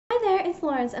there, it's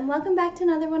Lawrence, and welcome back to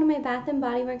another one of my Bath &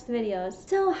 Body Works videos.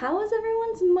 So, how was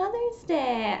everyone's Mother's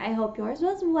Day? I hope yours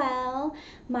was well.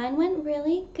 Mine went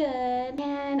really good.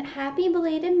 And happy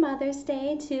belated Mother's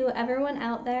Day to everyone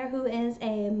out there who is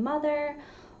a mother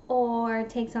or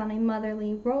takes on a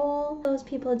motherly role. Those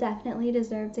people definitely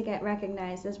deserve to get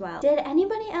recognized as well. Did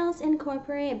anybody else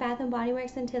incorporate Bath & Body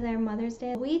Works into their Mother's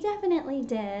Day? We definitely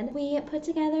did. We put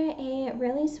together a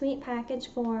really sweet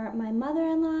package for my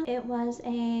mother-in-law. It was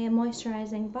a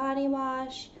moisturizing body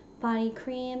wash, body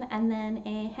cream, and then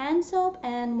a hand soap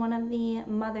and one of the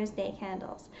Mother's Day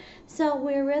candles. So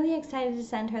we're really excited to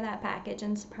send her that package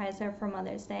and surprise her for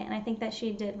Mother's Day, and I think that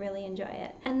she did really enjoy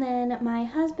it. And then my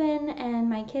husband and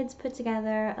my kids put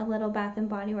together a little Bath &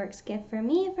 Body Works gift for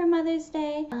me for Mother's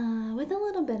Day, with a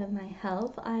little bit of my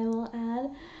help, I will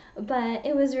add. But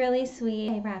it was really sweet.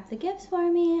 They wrapped the gifts for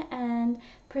me and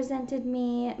presented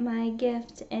me my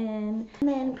gift in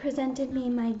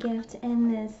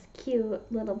this cute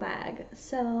little bag.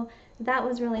 So that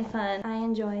was really fun. I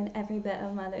enjoyed every bit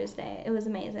of Mother's Day. It was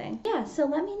amazing. Yeah, so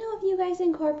let me know if you guys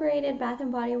incorporated Bath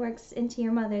 & Body Works into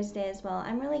your Mother's Day as well.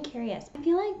 I'm really curious. I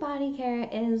feel like body care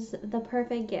is the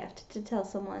perfect gift to tell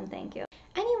someone thank you.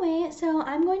 Anyway, so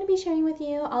I'm going to be sharing with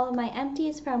you all of my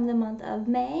empties from the month of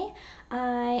May.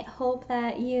 I hope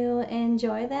that you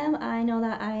enjoy them. I know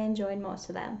that I enjoyed most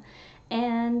of them.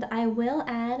 And I will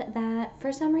add that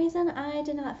for some reason I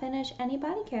did not finish any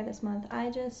body care this month.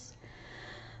 I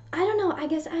don't know, I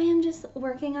guess I am just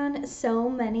working on so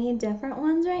many different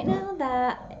ones right now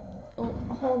that, oh,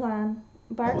 hold on,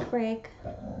 bark break.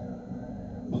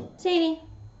 Sadie,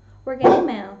 we're getting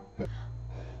mail.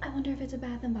 I wonder if it's a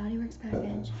Bath & Body Works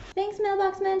package. Thanks,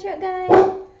 mailbox man truck guy.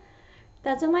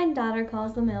 That's what my daughter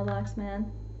calls the mailbox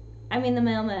man. I mean the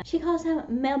mailman. She calls him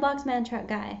mailbox man truck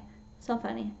guy. So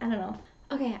funny. I don't know.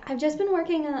 Okay, I've just been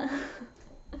working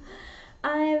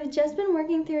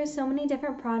through so many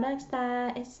different products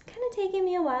that it's kind of taking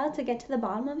me a while to get to the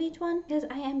bottom of each one, because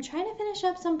I am trying to finish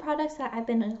up some products that I've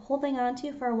been holding on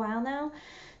to for a while now.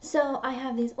 So I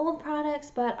have these old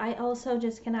products, but I also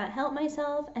just cannot help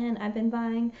myself, and I've been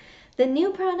buying the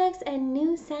new products and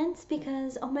new scents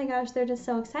because, oh my gosh, they're just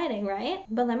so exciting, right?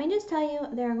 But let me just tell you,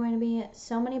 there are going to be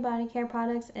so many body care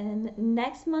products in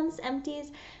next month's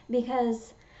empties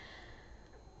because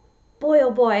boy,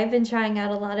 oh boy, I've been trying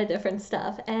out a lot of different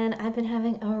stuff, and I've been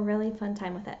having a really fun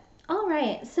time with it.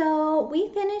 Alright, so we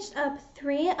finished up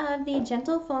 3 of the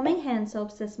Gentle Foaming Hand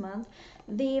Soaps this month.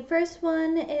 The first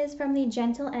one is from the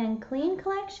Gentle and Clean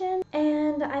collection,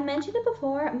 and I mentioned it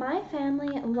before, my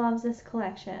family loves this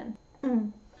collection.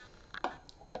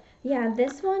 Yeah,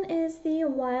 this one is the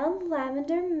Wild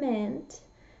Lavender Mint,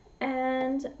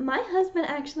 and my husband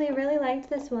actually really liked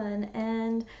this one,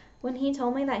 and when he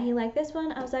told me that he liked this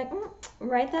one, I was like,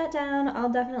 write that down,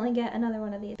 I'll definitely get another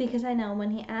one of these, because I know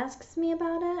when he asks me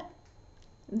about it,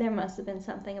 there must have been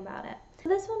something about it.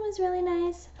 This one was really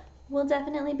nice. We'll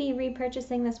definitely be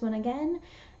repurchasing this one again,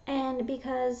 and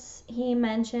because he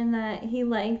mentioned that he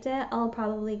liked it, I'll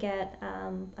probably get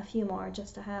a few more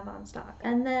just to have on stock.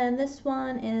 And then this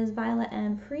one is Violet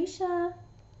and Freesia.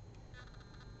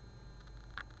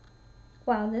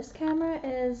 Wow, this camera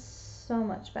is so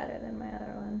much better than my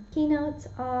other one. Keynotes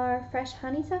are Fresh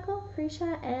Honeysuckle,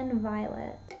 Freesia, and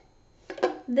Violet.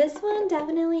 This one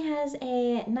definitely has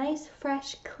a nice,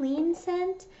 fresh, clean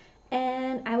scent,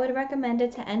 and I would recommend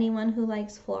it to anyone who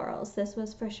likes florals. This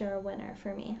was for sure a winner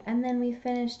for me. And then we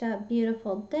finished up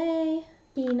Beautiful Day.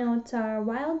 Keynotes are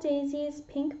Wild Daisies,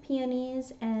 Pink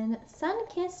Peonies, and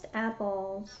Sun-Kissed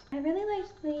Apples. I really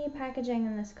liked the packaging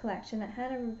in this collection. It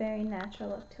had a very natural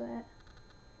look to it.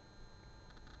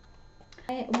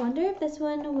 I wonder if this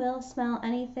one will smell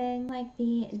anything like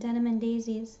the Denim and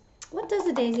Daisies. What does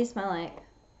a daisy smell like?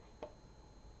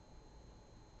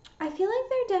 I feel like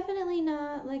they're definitely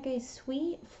not like a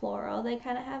sweet floral. They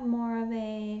kind of have more of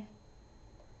a,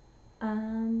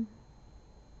 kind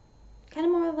of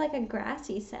more of like a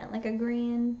grassy scent, like a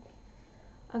green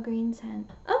scent.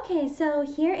 Okay, so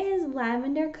here is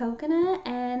Lavender Coconut,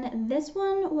 and this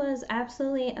one was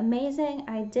absolutely amazing.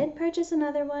 I did purchase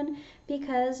another one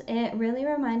because it really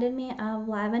reminded me of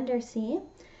Lavender Sea,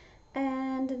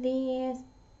 and the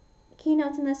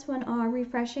keynotes in this one are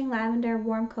Refreshing Lavender,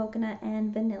 Warm Coconut,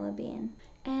 and Vanilla Bean.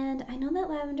 And I know that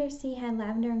Lavender Sea had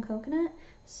lavender and coconut,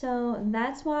 so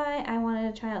that's why I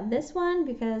wanted to try out this one,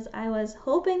 because I was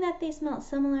hoping that they smelled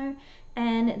similar,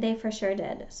 and they for sure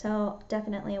did, so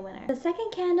definitely a winner. The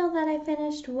second candle that I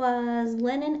finished was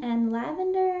Linen and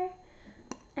Lavender,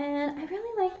 and I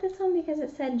really like this one because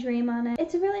it said dream on it.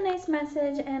 It's a really nice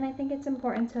message, and I think it's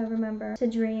important to remember to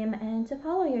dream and to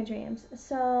follow your dreams.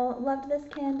 So loved this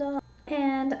candle.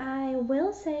 And I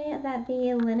will say that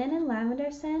the linen and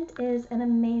lavender scent is an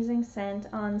amazing scent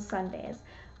on Sundays.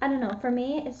 I don't know, for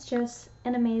me, it's just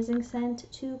an amazing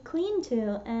scent to clean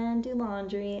to and do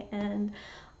laundry and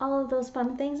all of those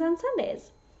fun things on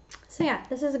Sundays. So yeah,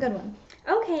 this is a good one.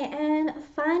 Okay, and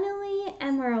finally,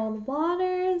 Emerald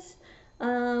Waters.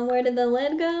 Where did the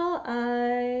lid go?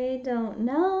 I don't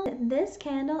know. This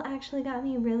candle actually got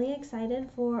me really excited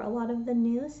for a lot of the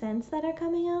new scents that are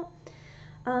coming out.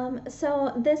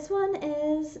 So this one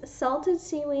is salted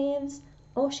sea waves,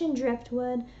 ocean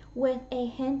driftwood with a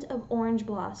hint of orange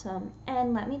blossom.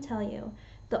 And let me tell you,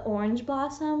 the orange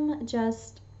blossom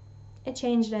just, it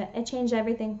changed it. It changed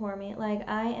everything for me. Like,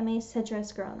 I am a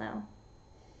citrus girl now.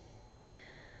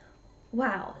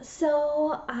 Wow,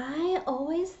 so I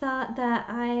always thought that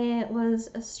I was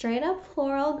a straight up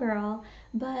floral girl,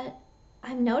 but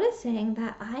I'm noticing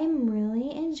that I'm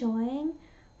really enjoying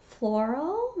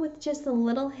floral with just a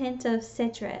little hint of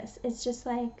citrus. It's just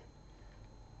like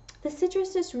the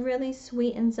citrus just really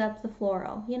sweetens up the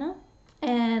floral, you know?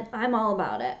 And I'm all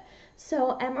about it.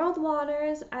 So Emerald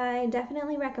Waters, I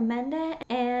definitely recommend it,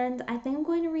 and I think I'm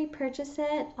going to repurchase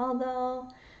it, although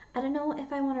I don't know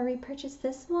if I want to repurchase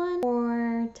this one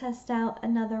or test out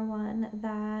another one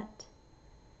that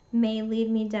may lead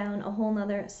me down a whole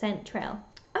nother scent trail.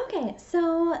 Okay,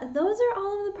 so those are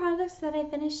all of the products that I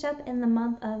finished up in the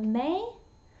month of May.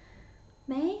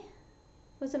 May?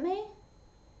 Was it May?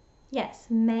 Yes,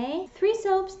 May. 3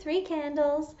 soaps, 3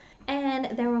 candles,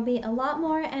 and there will be a lot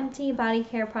more empty body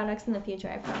care products in the future,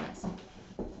 I promise.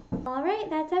 Alright,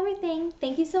 that's everything.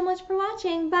 Thank you so much for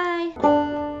watching. Bye!